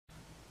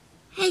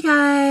Hey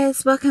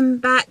guys, welcome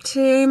back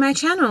to my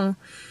channel.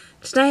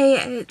 Today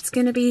it's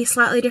going to be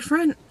slightly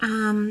different.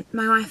 My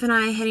wife and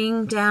I are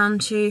heading down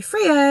to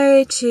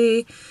Freo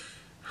to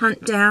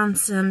hunt down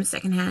some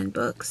secondhand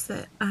books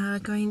that are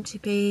going to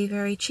be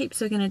very cheap.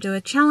 So we're going to do a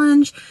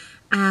challenge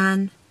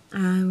and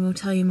we'll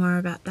tell you more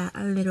about that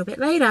a little bit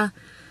later.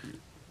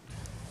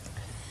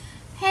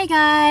 Hey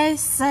guys,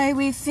 so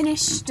we've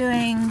finished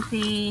doing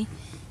the,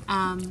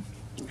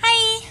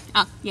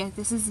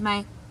 this is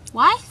my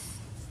wife,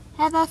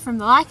 Heather from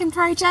the Lichen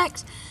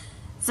Project.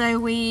 So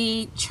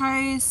we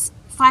chose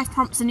 5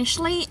 prompts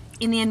initially.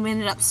 In the end we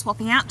ended up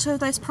swapping out 2 of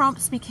those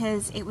prompts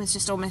because it was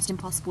just almost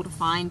impossible to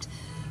find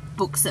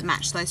books that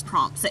matched those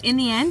prompts. So in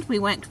the end we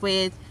went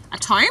with a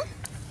tome.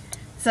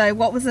 So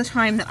what was the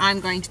tome that I'm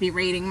going to be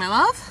reading, my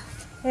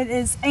love? It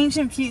is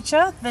Ancient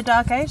Future, The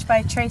Dark Age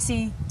by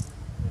Traci,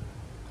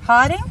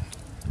 Harding,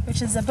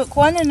 which is a book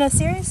 1 in a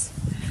series.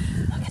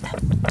 Look at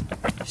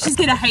that. She's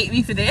gonna hate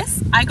me for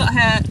this. I got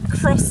her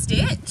Cross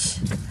Stitch.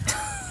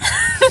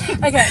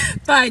 Okay.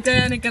 By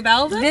Diana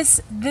Gabaldon.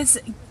 This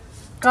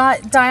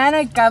guy,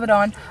 Diana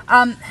Gabaldon,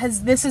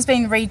 this has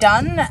been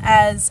redone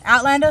as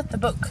Outlander, the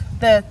book,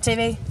 the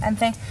TV and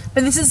thing.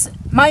 But this is,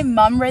 my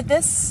mum read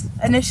this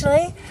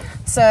initially,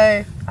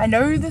 so I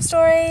know the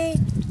story.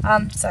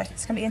 So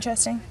it's gonna be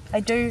interesting.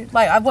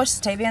 I've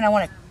watched the TV and I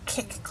want to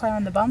kick Claire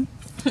on the bum.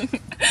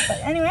 But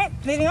anyway,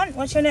 moving on.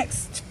 What's your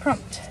next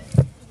prompt?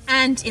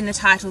 And in the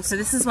title, so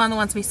this is one of the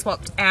ones we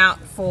swapped out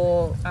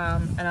for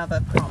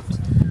another prompt.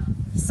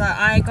 So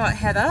I got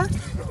Heather,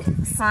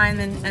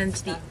 Simon and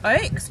the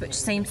Oaks, which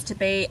seems to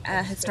be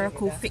a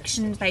historical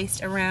fiction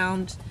based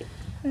around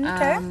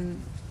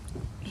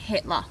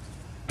Hitler,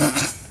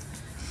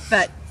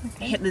 but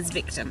Hitler's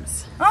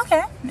victims.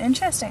 Okay,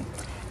 interesting.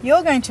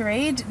 You're going to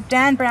read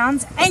Dan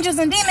Brown's Angels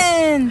and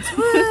Demons!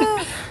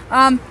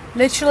 Woo!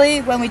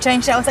 Literally, when we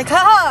changed it, I was like,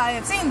 haha, I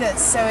have seen this,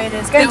 so it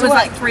is going to work. There was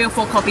like 3 or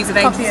 4 copies of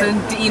Angels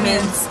and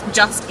Demons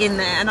just in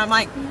there, and I'm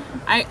like,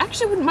 I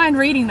actually wouldn't mind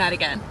reading that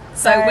again.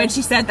 So when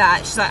she said that,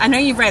 she's like, I know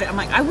you've read it. I'm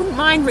like, I wouldn't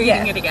mind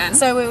reading it again.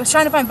 So we was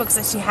trying to find books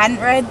that she hadn't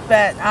read,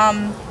 but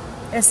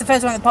it's the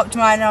first one that popped to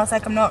mind, and I was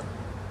like, I'm not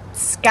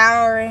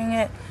scouring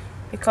it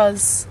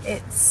because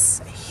it's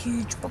a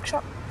huge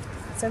bookshop.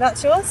 So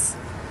that's yours.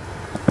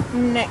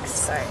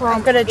 Next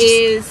prompt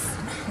is...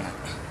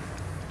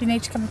 You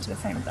need to come into the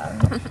frame of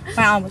that.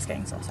 My arm was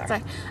getting so sorry.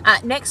 So,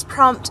 next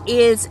prompt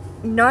is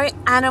no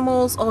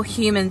animals or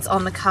humans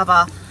on the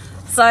cover.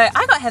 So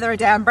I got Heather a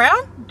Dan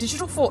Brown,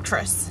 Digital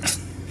Fortress.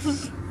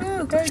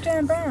 Ooh, go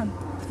Dan Brown.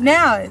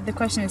 Now the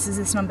question is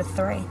this number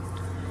 3?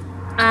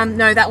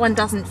 No, that one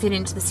doesn't fit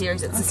into the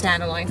series. It's a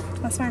standalone.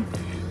 That's fine.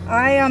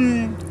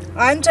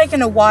 I'm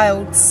taking a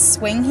wild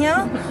swing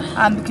here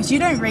because you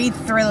don't read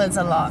thrillers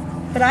a lot.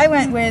 But I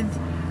went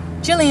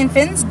with Gillian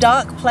Finn's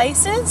Dark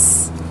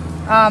Places.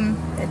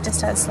 It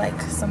just has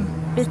like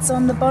some bits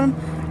on the bottom.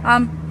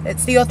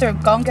 It's the author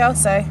of Gone Girl,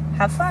 so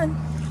have fun.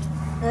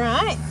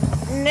 Right.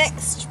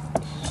 Next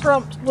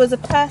prompt was a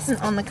person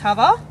on the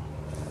cover.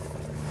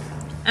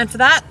 And for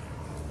that,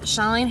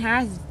 Charlaine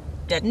Harris,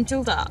 Dead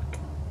Until Dark.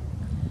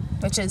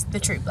 Which is the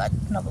True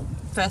Blood novel.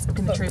 First book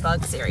in the True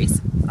Blood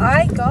series.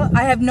 I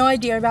have no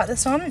idea about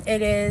this one.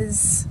 It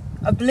is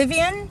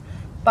Oblivion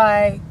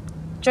by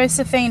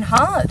Josephine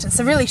Hart. It's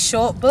a really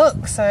short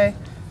book, so I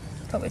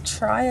thought we'd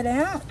try it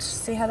out,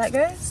 see how that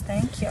goes.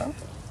 Thank you.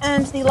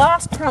 And the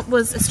last prompt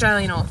was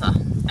Australian author.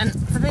 And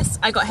for this,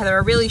 I got Heather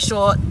a really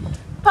short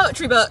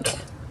poetry book.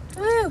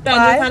 Ooh,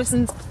 Banjo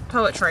Patterson's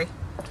poetry.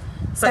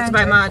 So it's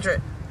by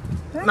Margaret,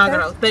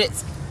 but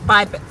it's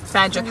by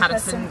Banjo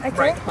Patterson,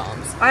 wrote the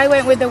poems. I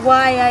went with the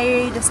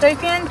YA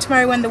dystopian,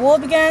 Tomorrow When the War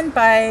Began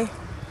by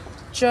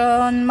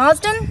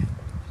Marsden.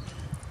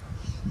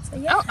 So,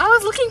 yeah. Oh, I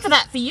was looking for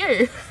that for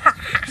you.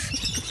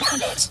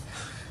 Found it.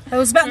 That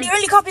was about the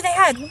only copy they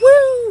had.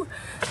 Woo!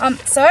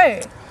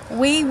 So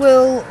we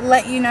will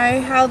let you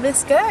know how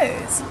this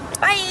goes.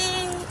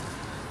 Bye!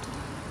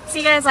 See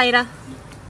you guys later.